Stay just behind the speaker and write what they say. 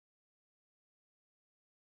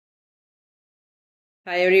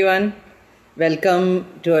Hi everyone, welcome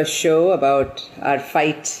to a show about our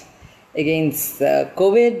fight against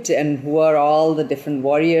COVID and who are all the different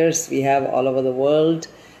warriors we have all over the world,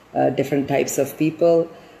 different types of people.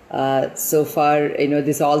 So far,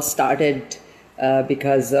 this all started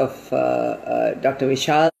because of Dr.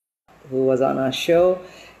 Vishal, who was on our show,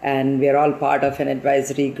 and we are all part of an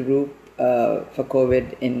advisory group for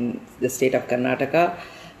COVID in the state of Karnataka.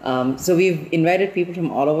 So we've invited people from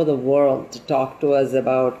all over the world to talk to us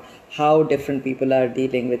about how different people are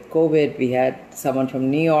dealing with COVID. We had someone from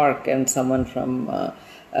New York and someone from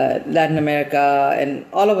Latin America and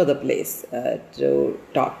all over the place to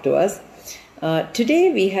talk to us.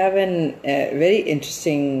 Today we have a very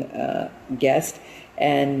interesting guest,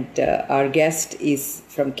 and our guest is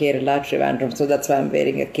from Kerala, Trivandrum. So that's why I'm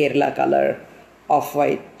wearing a Kerala color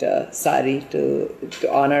off-white sari to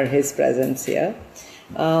honor his presence here.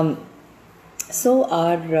 So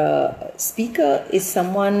our speaker is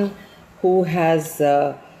someone who has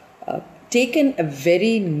taken a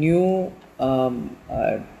very new, a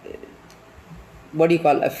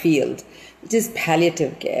field, which is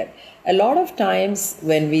palliative care. A lot of times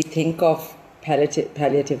when we think of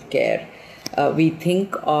palliative care, we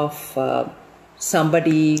think of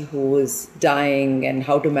somebody who is dying and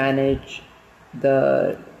how to manage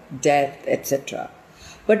the death, etc.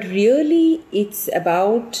 But really, it's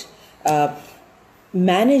about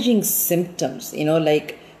managing symptoms.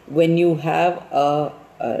 Like when you have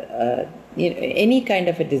any kind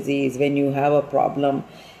of a disease, when you have a problem,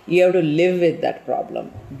 you have to live with that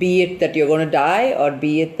problem. Be it that you're going to die, or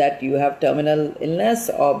be it that you have terminal illness,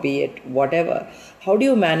 or be it whatever. How do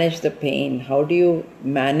you manage the pain? How do you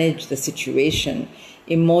manage the situation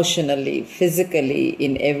emotionally, physically,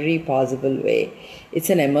 in every possible way? It's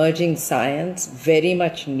an emerging science, very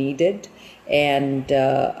much needed. And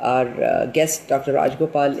our guest, Dr.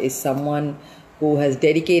 Rajagopal, is someone who has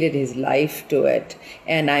dedicated his life to it.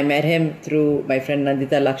 And I met him through my friend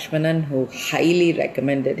Nandita Lakshmanan, who highly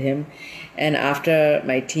recommended him. And after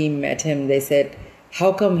my team met him, they said,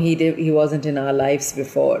 how come he wasn't in our lives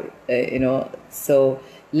before? So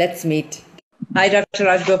let's meet. Hi, Dr.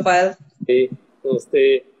 Rajagopal. Hey,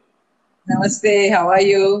 namaste. Namaste, how are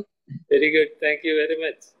you? Very good, thank you very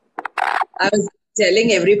much. I was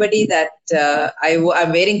telling everybody that I'm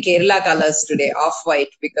wearing Kerala colors today, off-white,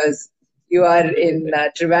 because you are in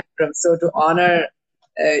Trivandrum. So to honor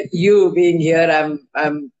you being here,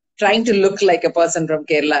 I'm trying to look like a person from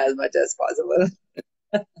Kerala as much as possible.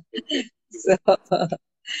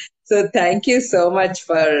 So thank you so much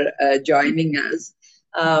for joining us.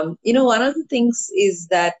 One of the things is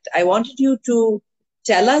that I wanted you to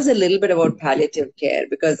tell us a little bit about palliative care,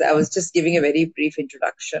 because I was just giving a very brief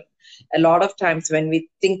introduction. A lot of times when we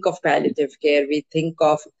think of palliative care, we think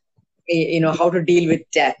of, how to deal with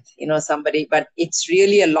death, somebody, but it's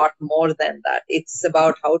really a lot more than that. It's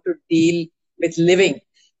about how to deal with living.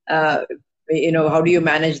 How do you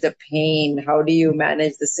manage the pain? How do you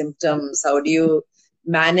manage the symptoms? How do you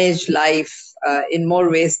manage life in more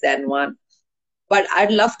ways than one? But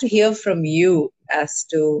I'd love to hear from you as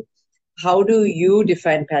to how do you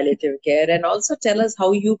define palliative care, and also tell us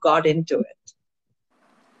how you got into it.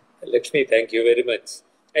 Lakshmi, thank you very much.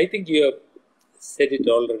 I think you have said it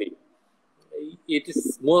already. It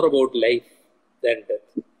is more about life than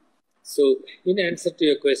death. So, in answer to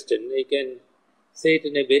your question, I can say it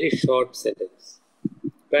in a very short sentence.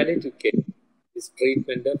 Palliative care is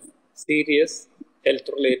treatment of serious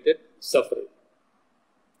health-related suffering.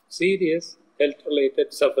 Serious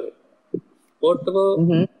health-related suffering.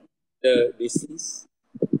 Whatever the disease,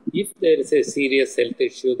 if there is a serious health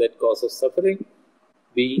issue that causes suffering,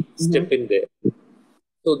 we step in there.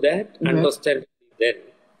 So that understanding then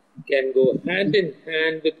can go hand in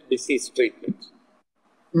hand with disease treatment.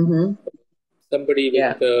 Somebody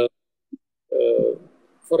with,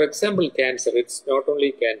 for example, cancer, it's not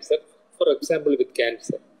only cancer, for example, with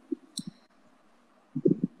cancer,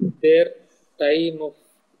 their time of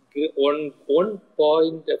one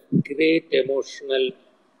point of great emotional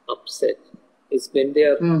upset is when they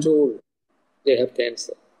are told they have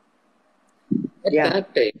cancer. At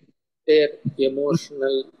that time, their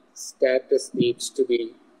emotional status needs to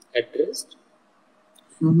be addressed.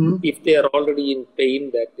 If they are already in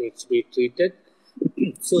pain, that needs to be treated.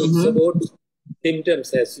 So it's about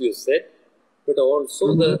symptoms, as you said, but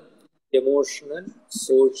also the emotional,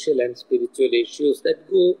 social, and spiritual issues that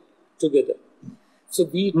go together. So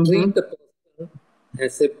we treat the person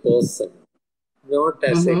as a person, not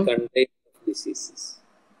as a container of diseases.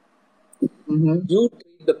 You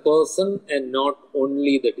treat the person and not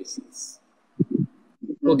only the disease.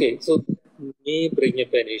 Okay, so that may bring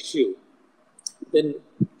up an issue. Then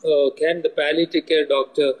can the palliative care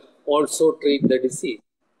doctor also treat the disease?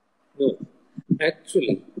 No.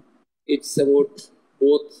 Actually, it's about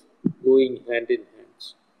both going hand in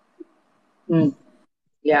hand.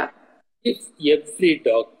 Yeah. If every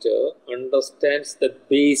doctor understands the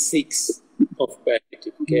basics of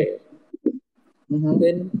palliative care,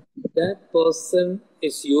 then that person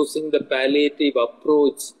is using the palliative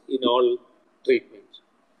approach in all treatment.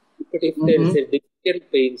 But if there is a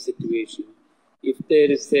difficult pain situation, if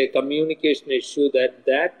there is a communication issue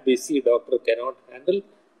that busy doctor cannot handle,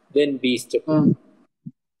 then be step in.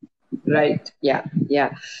 Right. Yeah.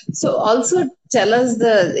 Yeah. So also tell us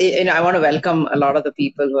I want to welcome a lot of the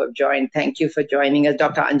people who have joined. Thank you for joining us.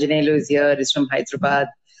 Dr. Anjanelu is here, is from Hyderabad.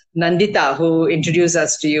 Nandita, who introduced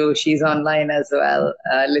us to you, she's online as well,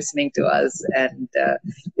 listening to us. And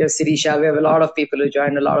your Sirisha, we have a lot of people who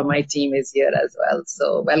joined. A lot of my team is here as well.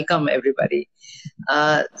 So welcome, everybody.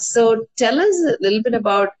 So tell us a little bit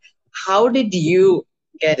about how did you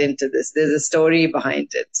get into this? There's a story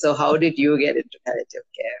behind it. So how did you get into palliative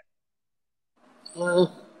care?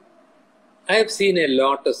 I have seen a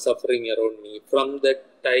lot of suffering around me from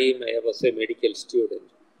that time I was a medical student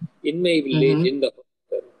in my village in the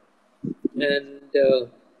hospital, and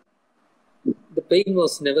the pain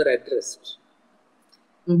was never addressed.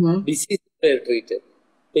 Diseases were treated,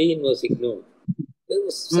 pain was ignored. There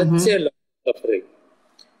was such a lot of suffering,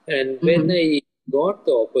 and when I got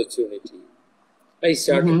the opportunity, I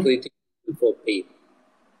started treating people for pain.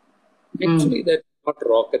 Actually, that's not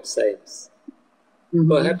rocket science.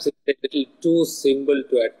 Perhaps it's a little too simple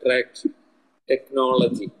to attract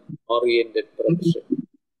technology-oriented profession.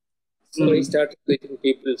 So I started treating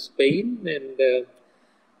people's pain, and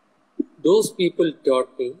those people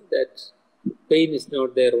taught me that pain is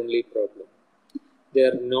not their only problem. They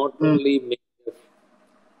are not only made of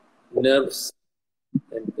nerves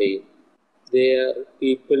and pain. They are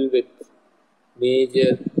people with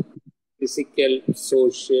major physical,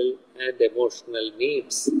 social, and emotional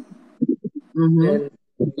needs. And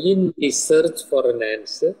in the search for an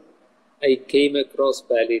answer, I came across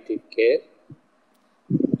palliative care,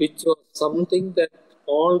 which was something that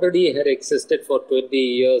already had existed for 20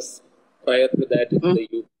 years prior to that in the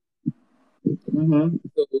UK.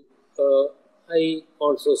 So I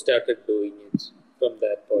also started doing it from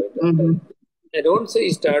that point of time. I don't say I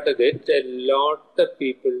started it, a lot of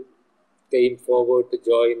people came forward to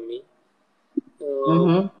join me.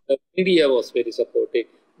 The media was very supportive.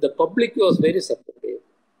 The public was very supportive,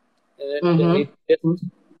 and it just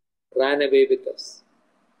ran away with us.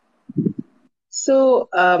 So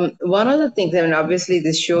one of the things, I mean, obviously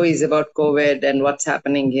this show is about COVID and what's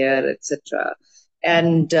happening here, etc.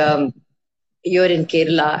 And you're in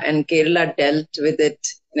Kerala, and Kerala dealt with it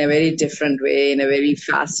in a very different way, in a very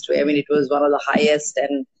fast way. I mean, it was one of the highest,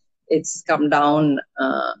 and it's come down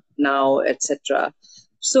now, etc.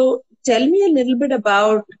 So tell me a little bit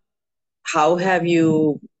about how have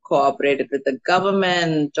you cooperated with the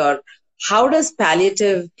government, or how does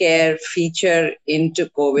palliative care feature into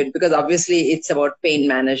COVID? Because obviously it's about pain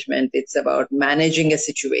management, it's about managing a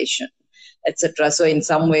situation, etc. So in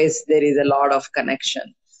some ways there is a lot of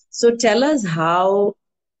connection. So tell us how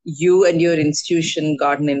you and your institution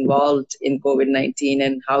gotten involved in COVID-19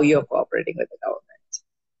 and how you're cooperating with the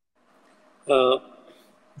government.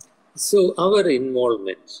 So our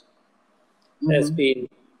involvement has been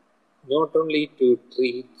not only to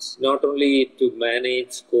treat, not only to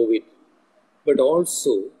manage COVID, but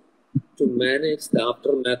also to manage the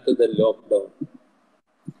aftermath of the lockdown.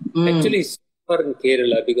 Actually, so far in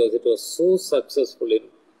Kerala, because it was so successful in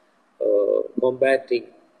combating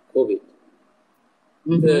COVID,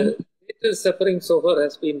 the greatest suffering so far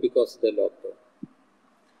has been because of the lockdown.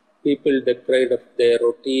 People deprived of their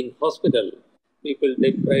routine hospital, people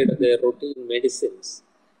deprived of their routine medicines.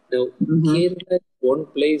 Now, Kerala is one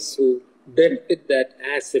place who dealt with that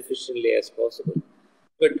as efficiently as possible.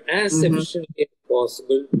 But as efficiently as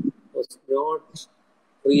possible was not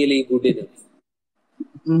really good enough.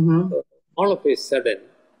 All of a sudden,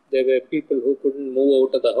 there were people who couldn't move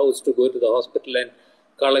out of the house to go to the hospital and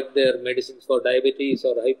collect their medicines for diabetes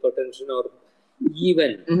or hypertension, or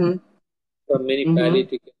even from many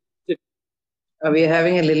palliative care. We are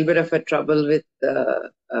having a little bit of a trouble with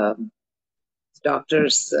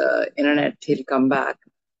doctor's internet. He'll come back.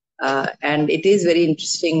 And it is very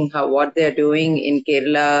interesting how what they're doing in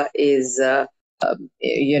Kerala is,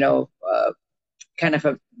 kind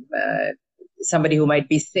of somebody who might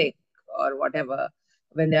be sick or whatever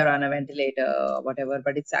when they're on a ventilator or whatever,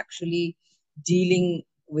 but it's actually dealing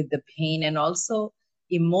with the pain and also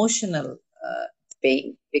emotional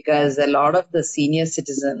pain, because a lot of the senior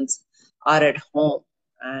citizens are at home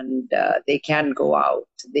and they can go out,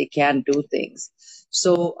 they can do things.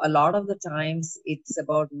 So a lot of the times it's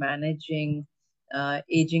about managing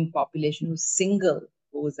aging population who's single,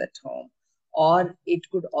 who's at home, or it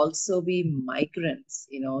could also be migrants.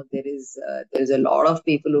 There is a lot of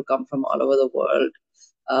people who come from all over the world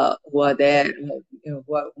who are there,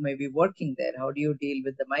 who may be working there. How do you deal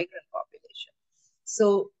with the migrant population?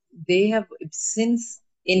 So they have, since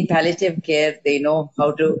in palliative care, they know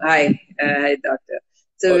how to. Hi, doctor.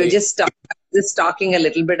 So we were Sorry. just talking a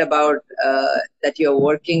little bit about that you're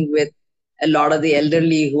working with a lot of the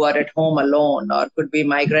elderly who are at home alone, or could be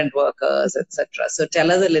migrant workers, etc. So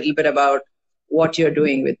tell us a little bit about what you're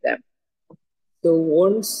doing with them. So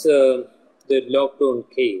once the lockdown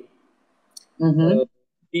came,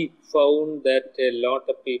 we found that a lot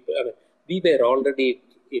of people, we were already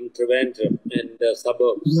in Trivandrum and the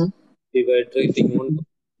suburbs. We were treating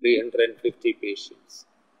 350 patients.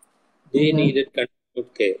 They needed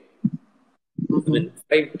continued care.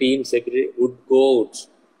 5 teams every day would go out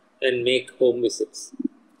and make home visits.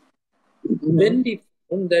 Then we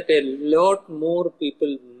found that a lot more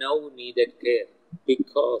people now needed care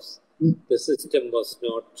because the system was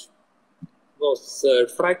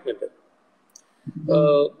fragmented.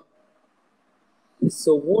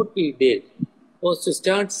 So what we did was to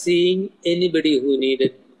start seeing anybody who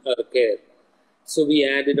needed our care. So we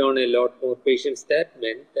added on a lot more patients. That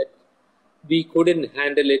meant that we couldn't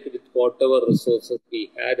handle it with whatever resources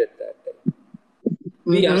we had at that time.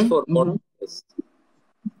 We asked for volunteers.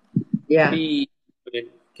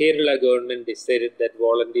 Kerala government decided that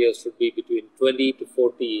volunteers should be between 20 to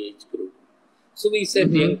 40 age group. So we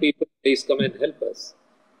said, young people, please come and help us.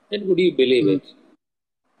 And would you believe it?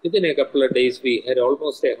 Within a couple of days, we had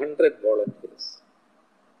almost 100 volunteers.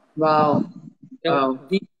 Wow. Now,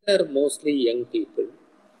 these are mostly young people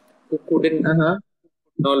who couldn't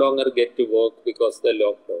no longer get to work because of the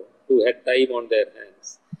lockdown, who had time on their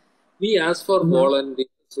hands. We asked for volunteers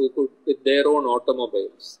who could, with their own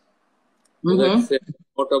automobiles, let's say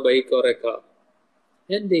a motorbike or a car,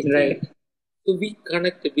 and they came. So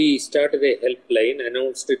we started a helpline,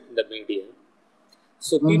 announced it in the media.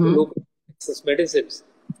 So people who could access medicines,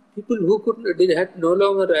 people who had no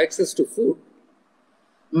longer access to food,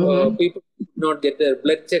 people who could not get their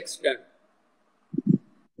blood checks done.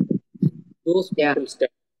 Those people started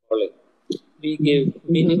calling. We gave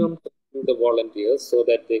minimum to the volunteers so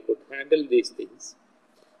that they could handle these things.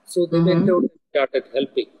 So they went out and started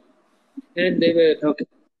helping. And they were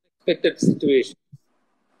unexpected situations.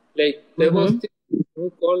 Like there was this who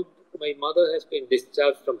called, my mother has been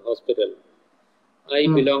discharged from hospital. I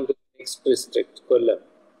belong to the next district, Kollam.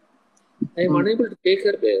 I am unable to take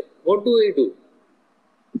her there. What do I do?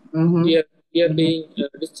 We are being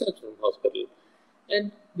discharged from hospital.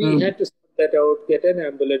 And we had to sort that out, get an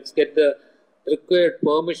ambulance, get the required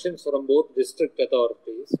permissions from both district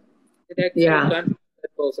authorities, and actually transfer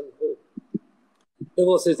that person home. There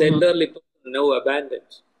was this elderly person now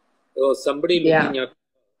abandoned. There was somebody looking up.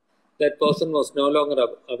 That person was no longer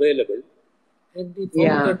available. And we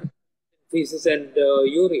found that feces and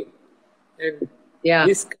urine. And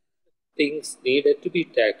these things needed to be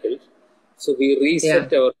tackled. So we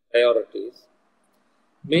reset our priorities.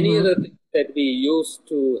 Many other things that we used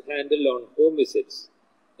to handle on home visits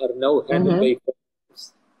are now handled by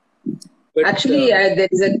friends. But, actually, there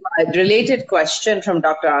is a related question from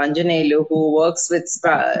Dr. Anjanelu, who works with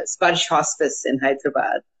Sparsh Hospice in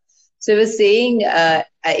Hyderabad. So he was saying,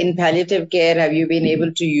 in palliative care, have you been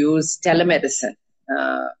able to use telemedicine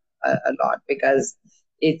a lot? Because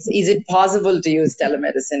is it possible to use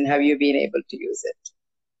telemedicine? Have you been able to use it?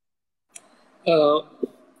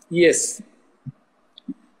 Yes.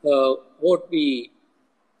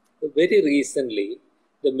 Very recently,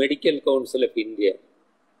 the Medical Council of India,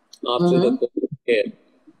 after the Covid care,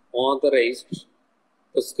 authorized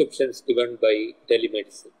prescriptions given by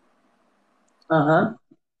telemedicine.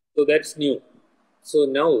 So that's new. So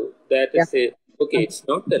now that is it's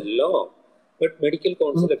not the law, but Medical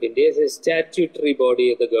Council of India is a statutory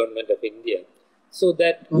body of the government of India. So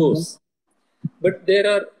that goes. But there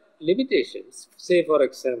are limitations. Say, for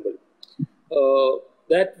example,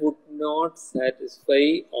 that would not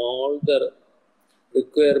satisfy all the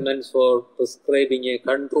requirements for prescribing a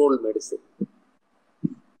controlled medicine,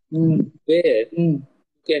 where you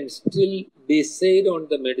can still decide on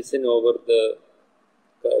the medicine over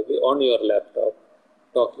on your laptop,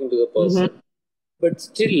 talking to the person, but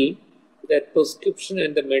still that prescription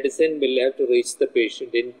and the medicine will have to reach the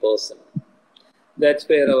patient in person. That's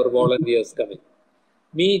where our volunteers come in.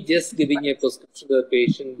 Me just giving a prescription to the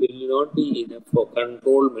patient will not be enough for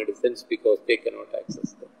controlled medicines because they cannot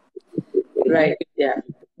access them. Right,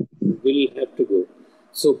 will have to go.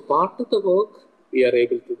 So part of the work we are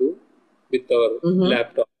able to do with our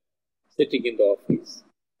laptop sitting in the office.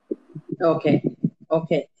 Okay.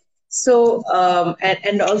 Okay. So,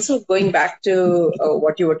 and also going back to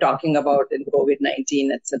what you were talking about in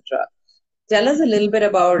COVID-19, etc. Tell us a little bit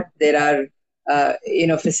about, there are,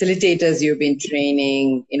 facilitators you've been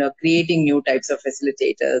training, creating new types of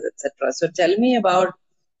facilitators, etc. So tell me about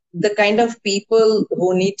the kind of people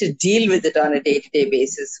who need to deal with it on a day-to-day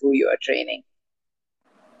basis, who you are training.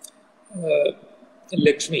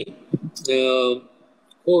 Lakshmi,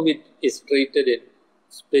 COVID is treated in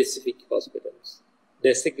specific hospitals,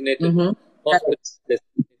 designated hospitals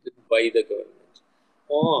designated by the government.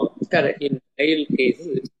 Or in mild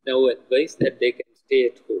cases, it's now advised that they can stay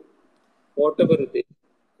at home. Whatever it is,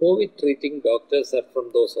 COVID treating doctors are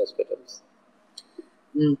from those hospitals.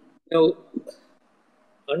 Now,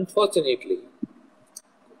 unfortunately,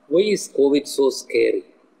 why is COVID so scary?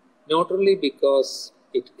 Not only because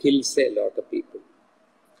it kills a lot of people,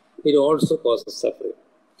 it also causes suffering.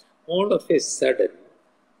 All of a sudden,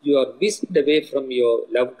 you are whisked away from your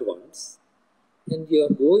loved ones and you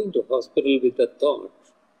are going to hospital with the thought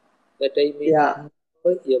that I may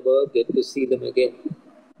never ever get to see them again.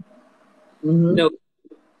 Now,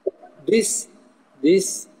 this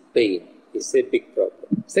pain is a big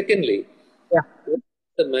problem. Secondly,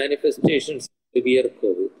 the manifestations of severe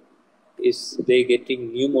COVID is they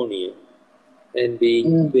getting pneumonia and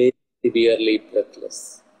being very severely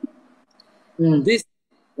breathless. This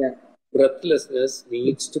breathlessness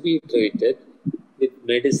needs to be treated with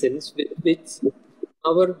medicines with which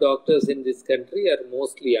our doctors in this country are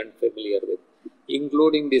mostly unfamiliar with,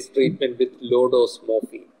 including this treatment with low-dose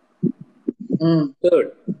morphine.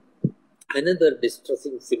 Third, another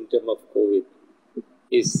distressing symptom of COVID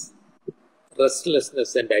is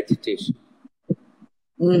restlessness and agitation.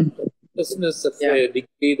 Restlessness of a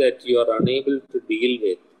degree that you are unable to deal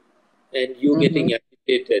with, and you getting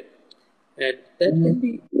agitated, and that can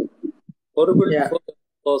be horrible for the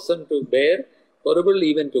person to bear, horrible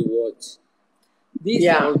even to watch. These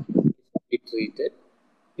all need to be treated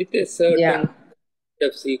with a certain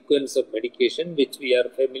sequence of medication which we are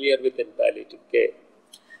familiar with in palliative care.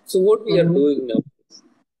 So what we are doing now is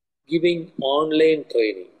giving online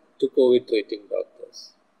training to COVID treating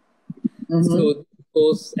doctors. So this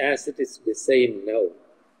course, as it is designed now,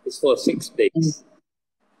 is for 6 days.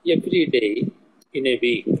 Every day in a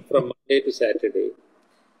week, from Monday to Saturday,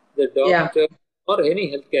 the doctor or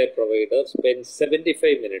any healthcare provider spends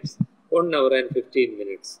 75 minutes, 1 hour and 15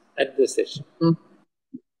 minutes at the session.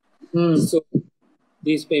 So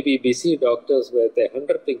these may be busy doctors with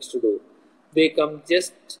 100 things to do. They come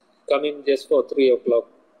in just for 3 o'clock,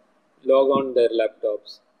 log on their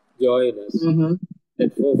laptops, join us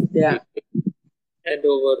at 4:50. And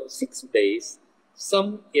over 6 days,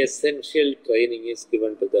 some essential training is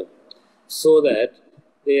given to them so that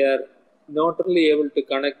they are not only able to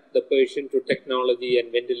connect the patient to technology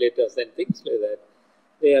and ventilators and things like that,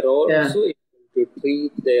 they are also able to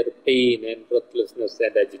treat their pain and breathlessness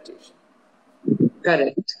and agitation.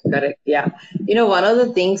 Correct. Yeah. One of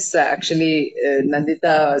the things actually,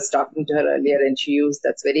 Nandita was talking to her earlier and she used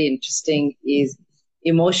that's very interesting is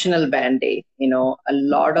emotional band-aid. A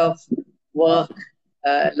lot of work,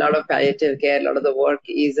 a lot of palliative care, a lot of the work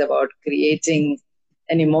is about creating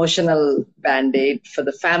an emotional band-aid for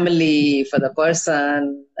the family, for the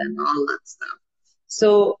person, and all that stuff.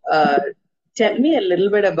 So tell me a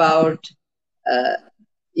little bit about,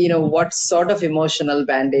 what sort of emotional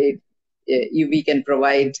band-aid we can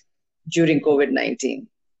provide during COVID-19.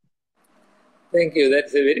 Thank you.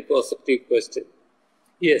 That's a very positive question.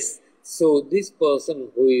 Yes. So this person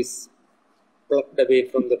who is plucked away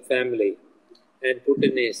from the family and put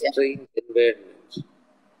in a strange environment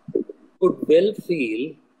could well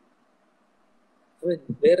feel,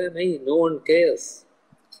 where am I? No one cares.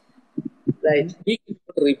 Right. We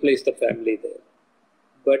cannot replace the family there.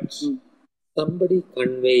 But somebody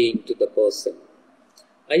conveying to the person,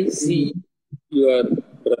 I see you are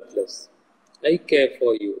breathless. I care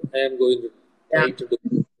for you. I am going to try to do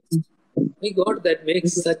this. My God, that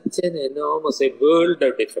makes such an enormous, a world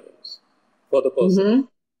of difference for the person.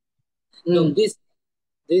 Now, this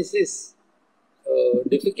is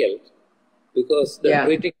difficult because the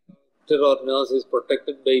treating doctor or nurse is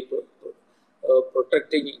protected by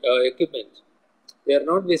protecting equipment. They are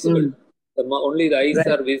not visible. Only the eyes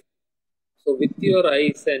are visible. So, with your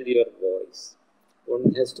eyes and your voice,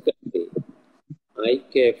 one has to convey, I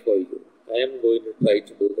care for you. I am going to try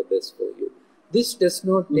to do the best for you. This does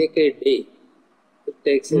not take a day. It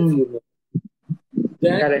takes a few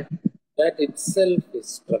months. That itself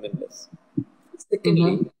is tremendous.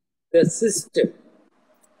 Secondly, the system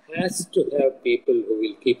has to have people who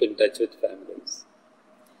will keep in touch with families.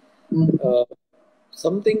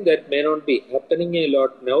 Something that may not be happening a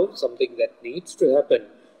lot now, something that needs to happen.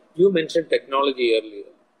 You mentioned technology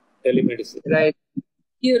earlier, telemedicine. Right.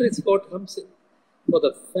 Here is what comes in. For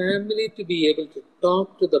the family to be able to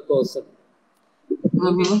talk to the person,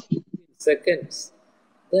 maybe in seconds,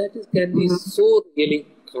 that can be so really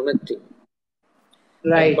connecting.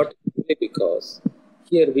 Right. And particularly because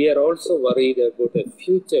here we are also worried about a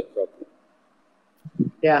future problem.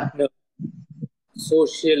 Yeah. Now,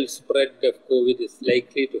 social spread of COVID is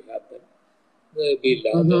likely to happen. There will be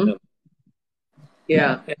larger number.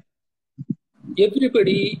 Yeah. And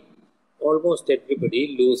everybody, almost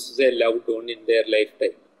everybody, loses a loved one in their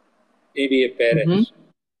lifetime. Maybe a parent,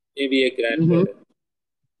 maybe a grandparent.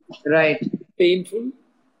 Right. Painful,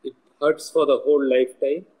 it hurts for the whole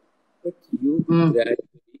lifetime, but you gradually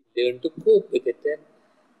learn to cope with it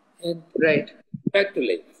and Right. back to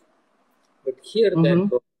life. But here that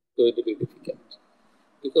process is going to be difficult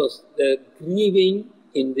because the grieving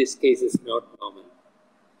in this case is not normal.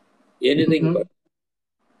 Anything but.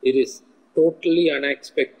 It is totally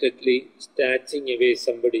unexpectedly snatching away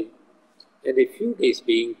somebody and a few days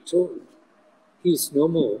being told he is no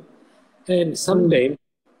more, and sometimes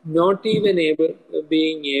not even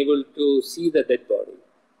being able to see the dead body.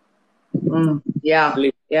 Yeah.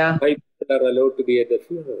 Only Yeah. 5 people are allowed to be at the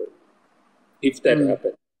funeral, if that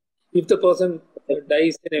happens. If the person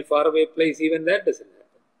dies in a faraway place, even that doesn't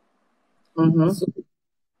happen. So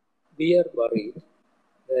we are worried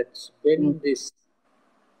that when this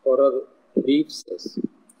horror leaves us,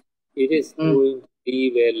 it is going to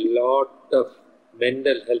leave a lot of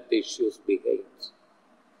mental health issues behind.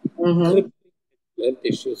 Crippling health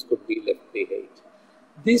issues could be left behind.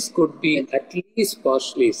 This could be at least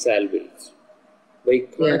partially salvaged by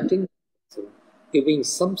connecting, giving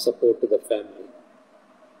some support to the family.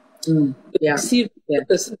 The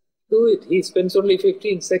doesn't do it. He spends only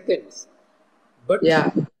 15 seconds. But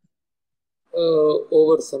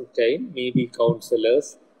over some time, maybe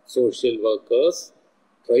counselors, social workers,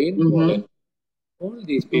 trained volunteers, all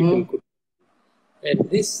these people could. And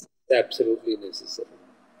this is absolutely necessary.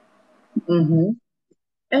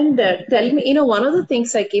 And tell me, one of the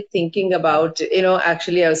things I keep thinking about,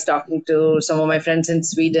 actually I was talking to some of my friends in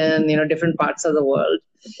Sweden, different parts of the world.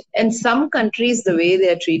 And some countries, the way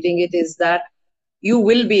they're treating it is that you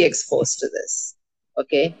will be exposed to this.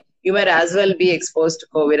 Okay. You might as well be exposed to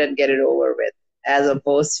COVID and get it over with, as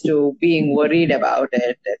opposed to being worried about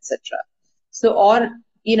it, etc. So, or,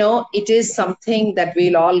 it is something that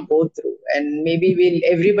we'll all go through, and maybe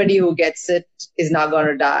everybody who gets it is not going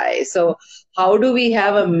to die. So how do we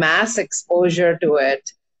have a mass exposure to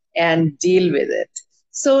it and deal with it?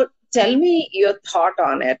 So tell me your thought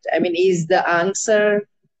on it. I mean, is the answer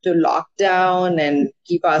to lock down and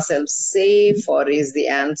keep ourselves safe, or is the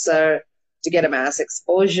answer to get a mass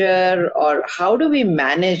exposure, or how do we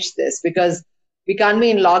manage this? Because we can't be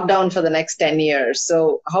in lockdown for the next 10 years.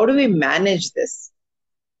 So how do we manage this?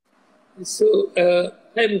 So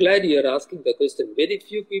I'm glad you're asking the question. Very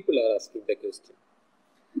few people are asking the question.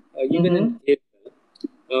 Even in Kerala,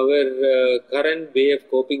 our current way of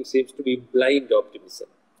coping seems to be blind optimism.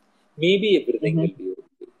 Maybe everything will be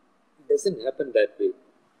okay. It doesn't happen that way.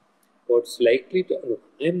 What's likely to...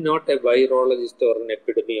 I'm not a virologist or an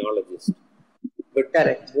epidemiologist. But what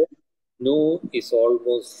I know is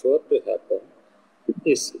almost sure to happen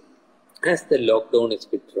is as the lockdown is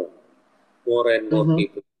withdrawn, more and more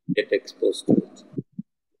people get exposed to it.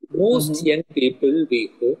 Most young people,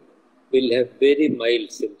 we hope, will have very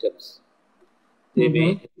mild symptoms. They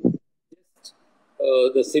may just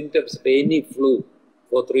the symptoms of any flu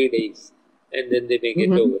for 3 days, and then they may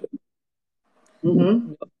get over it.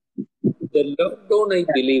 The lockdown, I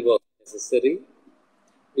believe, was necessary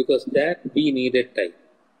because that we needed time.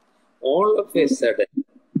 All of a sudden,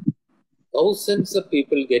 thousands of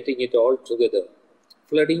people getting it all together,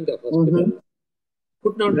 flooding the hospital,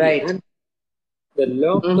 could not be handled. The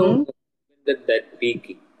lockdown has prevented that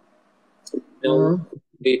peaking. Now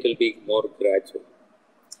it will be more gradual.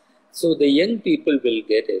 So the young people will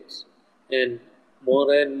get it, and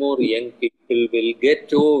more young people will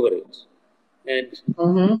get over it. And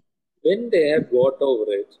when they have got over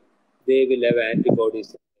it, they will have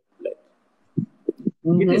antibodies in their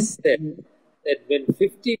blood. It is said that when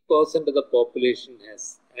 50% of the population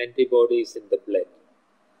has antibodies in the blood,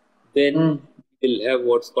 then we'll have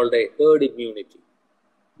what's called a herd immunity.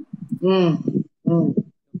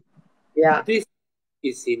 This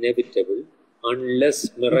is inevitable unless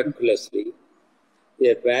miraculously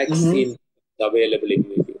a vaccine is available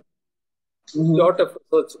immediately. A lot of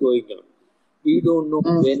research going on. We don't know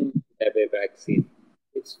when we have a vaccine.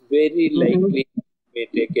 It's very likely it may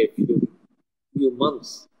take a few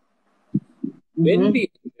months. When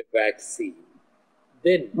we have a vaccine,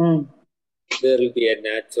 then there will be a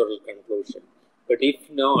natural conclusion. But if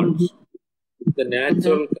not, the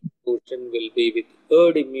natural conclusion will be with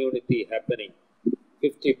herd immunity happening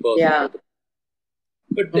 50% of the.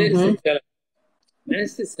 But there is a challenge.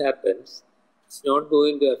 As this happens, it's not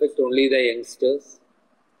going to affect only the youngsters.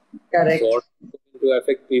 Correct. It's also going to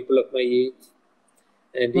affect people of my age.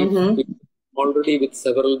 And if people already with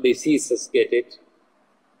several diseases get it,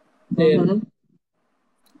 then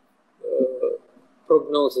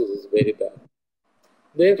prognosis is very bad.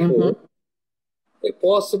 Therefore, a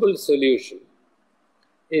possible solution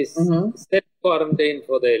is self-quarantine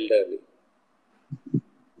for the elderly.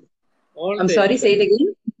 I'm sorry, say it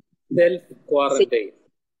again. Self-quarantine.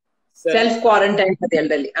 Self-quarantine for the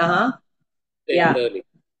elderly. The elderly.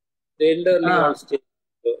 The elderly all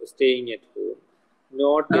staying at home,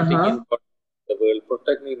 not getting in the world,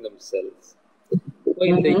 protecting themselves.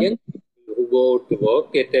 While the young people who go to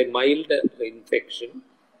work get a mild infection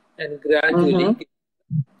and gradually get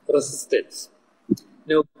resistance.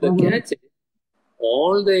 Now, the catch is,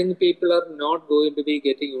 all the young people are not going to be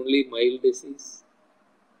getting only mild disease.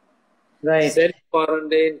 Right.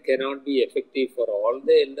 Self-quarantine cannot be effective for all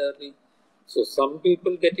the elderly. So, some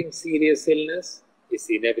people getting serious illness is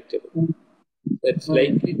inevitable. That's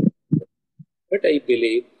likely. But I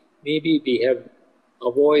believe maybe we have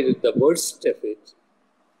avoided the worst of it.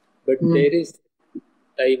 But there is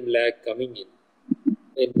time lag coming in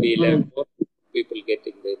when we'll have more people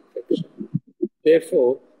getting the infection.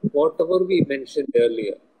 Therefore, whatever we mentioned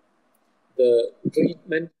earlier, the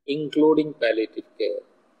treatment including palliative care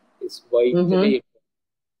is vitally important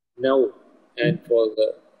now and for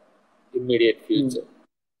the immediate future.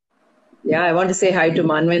 Yeah, I want to say hi to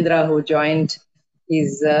Manvendra, who joined.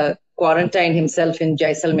 He's quarantined himself in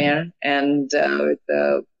Jaisalmer and with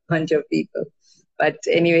a bunch of people. But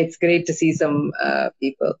anyway, it's great to see some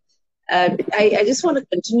people. I just want to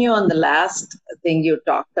continue on the last thing you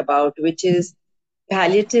talked about, which is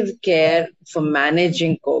palliative care for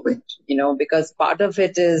managing COVID, because part of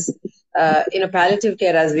it is, palliative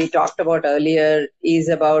care, as we talked about earlier, is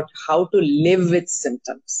about how to live with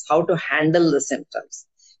symptoms, how to handle the symptoms,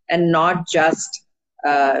 and not just,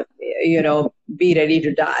 be ready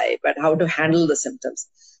to die, but how to handle the symptoms.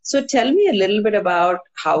 So tell me a little bit about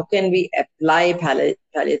how can we apply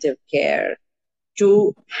palliative care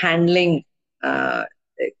to handling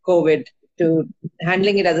COVID, to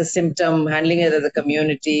handling it as a symptom, handling it as a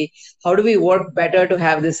community. How do we work better to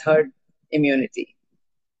have this herd immunity?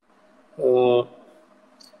 So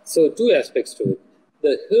two aspects to it.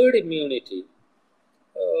 The herd immunity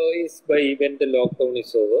is by when the lockdown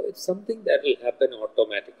is over. It's something that will happen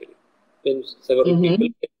automatically when several people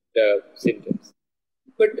get symptoms.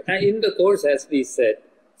 But in the course, as we said,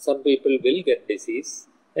 some people will get disease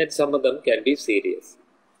and some of them can be serious.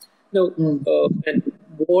 Now, and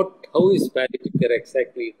how is palliative care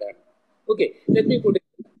exactly done? Okay, let me put it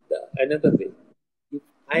another way. If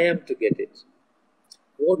I am to get it,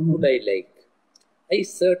 what would I like? I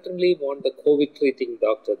certainly want the COVID treating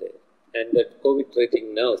doctor there and the COVID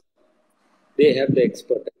treating nurse. They have the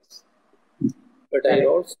expertise. But I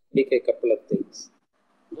also take a couple of things.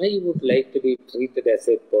 I would like to be treated as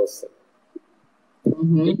a person.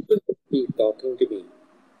 People would be talking to me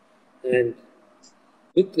and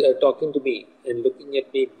with talking to me and looking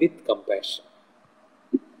at me with compassion.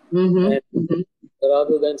 And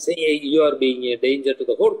rather than saying, hey, you are being a danger to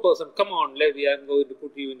the whole person, come on, Levi, I'm going to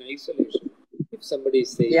put you in isolation. If somebody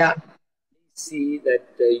says, I see that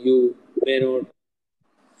you may not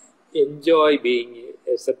enjoy being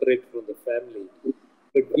separate from the family,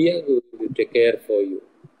 but we are going to take care for you.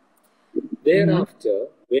 Thereafter,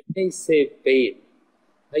 when I say pain,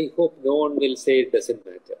 I hope no one will say it doesn't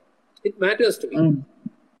matter. It matters to me.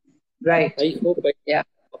 Right. I hope I get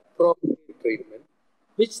appropriate treatment,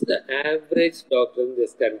 which the average doctor in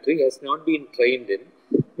this country has not been trained in,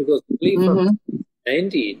 because only from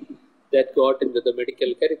 19 that got into the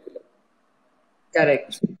medical curriculum.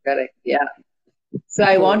 Correct. Yeah.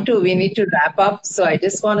 So we need to wrap up. So I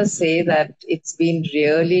just want to say that it's been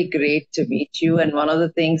really great to meet you. And one of the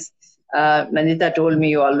things Nandita told me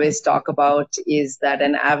you always talk about is that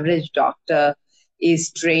an average doctor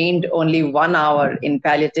is trained only 1 hour in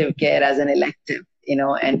palliative care as an elective,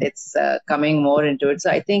 and it's coming more into it. So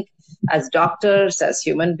I think as doctors, as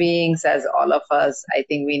human beings, as all of us, I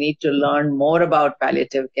think we need to learn more about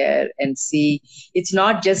palliative care and see it's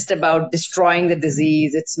not just about destroying the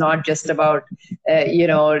disease. It's not just about,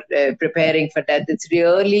 preparing for death. It's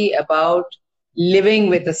really about living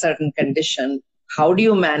with a certain condition. how do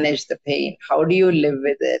you manage the pain? How do you live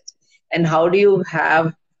with it? And how do you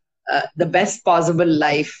have the best possible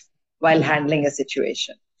life while handling a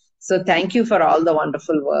situation? So thank you for all the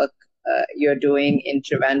wonderful work you're doing in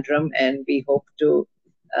Trivandrum, and we hope to,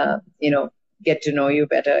 get to know you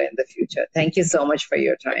better in the future. Thank you so much for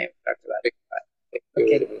your time, Dr. Rajagopal.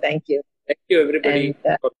 Okay, thank you. Thank you, everybody.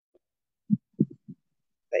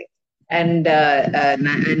 And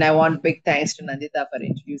I want big thanks to Nandita for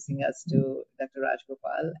introducing us to Dr.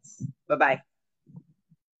 Rajagopal. Bye-bye.